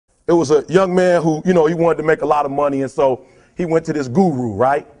It was a young man who, he wanted to make a lot of money, and so he went to this guru,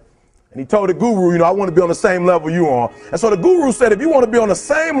 right? And he told the guru, I want to be on the same level you on. And so the guru said, if you want to be on the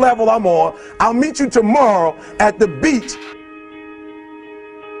same level I'm on, I'll meet you tomorrow at the beach.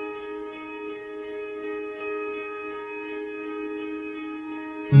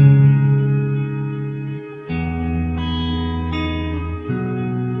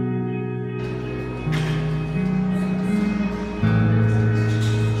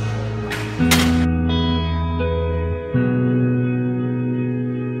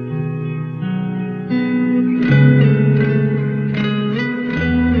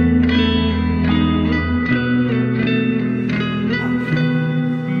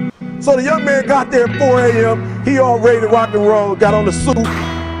 So the young man got there at 4 a.m. He all ready to rock and roll, got on the suit,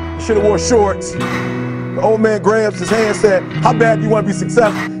 should have wore shorts. The old man grabs his hand and said, how bad do you want to be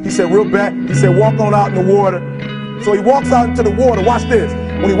successful? He said, real bad. He said, walk on out in the water. So he walks out into the water. Watch this.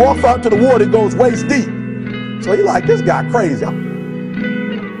 When he walks out into the water, it goes waist deep. So he like, this guy crazy.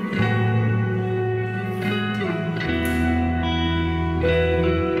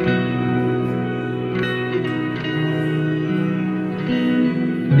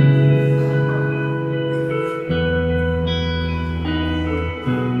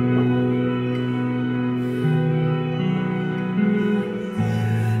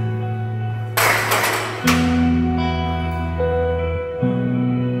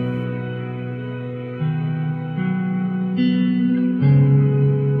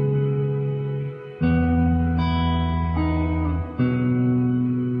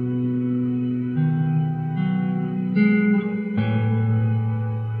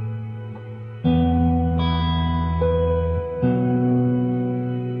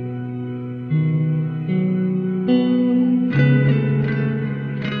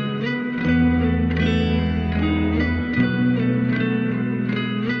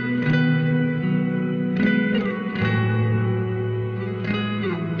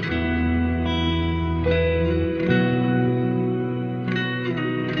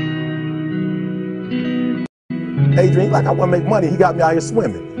 Adrian, like, I want to make money. He got me out here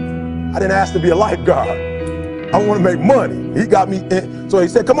swimming. I didn't ask to be a lifeguard. I want to make money. He got me in. So he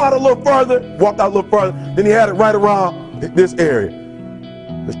said, come out a little further. Walked out a little further. Then he had it right around this area,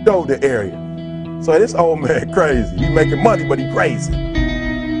 the shoulder area. So this old man crazy. He making money, but he crazy.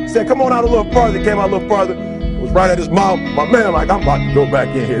 He said, come on out a little further. He came out a little further. It was right at his mouth. My man, like, I'm about to go back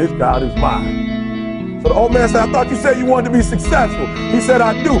in here. This guy is mine. So the old man said, I thought you said you wanted to be successful. He said,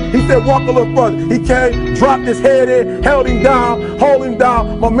 I do. He said, walk a little further. He came, dropped his head in, held him down, hold him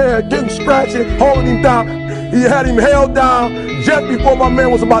down. My man getting scratching, holding him down. He had him held down. Just before my man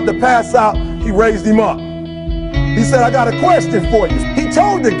was about to pass out, he raised him up. He said, I got a question for you. He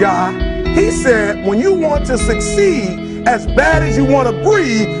told the guy, he said, when you want to succeed as bad as you want to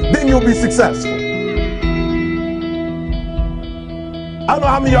breathe, then you'll be successful. I don't know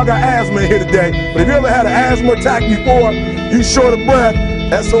how many of y'all got asthma in here today, but if you ever had an asthma attack before, you short of breath,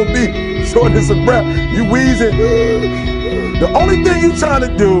 SOB, shortness of breath, you wheezing. The only thing you trying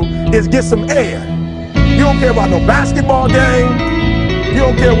to do is get some air. You don't care about no basketball game. You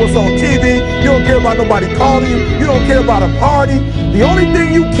don't care what's on TV. You don't care about nobody calling you. You don't care about a party. The only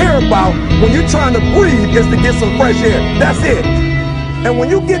thing you care about when you're trying to breathe is to get some fresh air. That's it. And when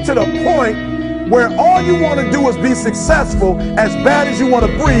you get to the point where all you want to do is be successful as bad as you want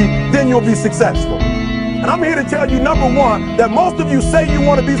to breathe, then you'll be successful. And I'm here to tell you, number one, that most of you say you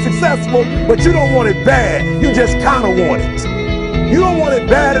want to be successful, but you don't want it bad. You just kind of want it. You don't want it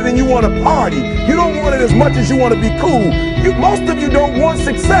badder than you want to party. You don't want it as much as you want to be cool. Most of you don't want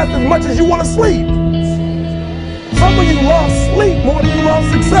success as much as you want to sleep. Some of you love sleep more than you love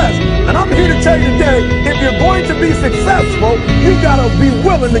success. And I'm here to tell you today, if you're going to be successful, you got to be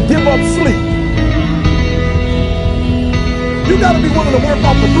willing to give up sleep. You got to be willing to work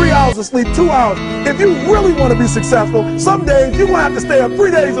off for 3 hours of sleep, 2 hours. If you really want to be successful, some days you're going to have to stay up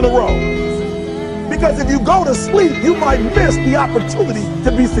 3 days in a row. Because if you go to sleep, you might miss the opportunity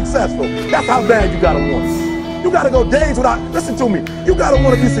to be successful. That's how bad you got to want it. You got to go days without, listen to me, you got to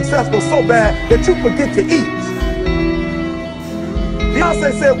want to be successful so bad that you forget to eat.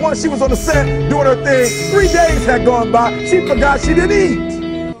 Beyonce said once she was on the set doing her thing, 3 days had gone by, she forgot she didn't eat.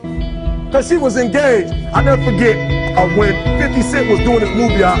 Because she was engaged. I never forget. When 50 Cent was doing his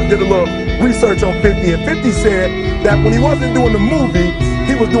movie, I did a little research on 50, and 50 said that when he wasn't doing the movie,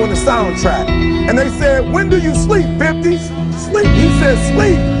 he was doing the soundtrack. And they said, when do you sleep, 50? Sleep. He said,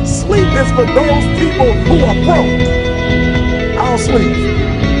 sleep. Sleep is for those people who are broke. I don't sleep.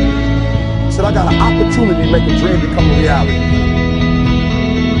 He said, I got an opportunity to make a dream become a reality.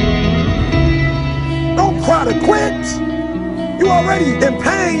 Don't cry to quit. You already in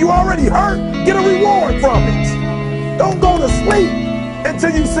pain, you already hurt. Get a reward from it. Don't go to sleep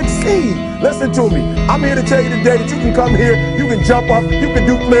until you succeed. Listen to me. I'm here to tell you today that you can come here, you can jump up, you can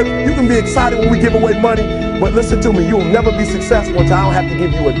do flips, you can be excited when we give away money. But listen to me, you will never be successful until I don't have to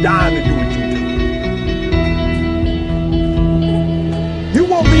give you a dime to do what you do. You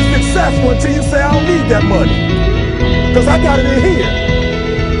won't be successful until you say, I don't need that money, because I got it in here.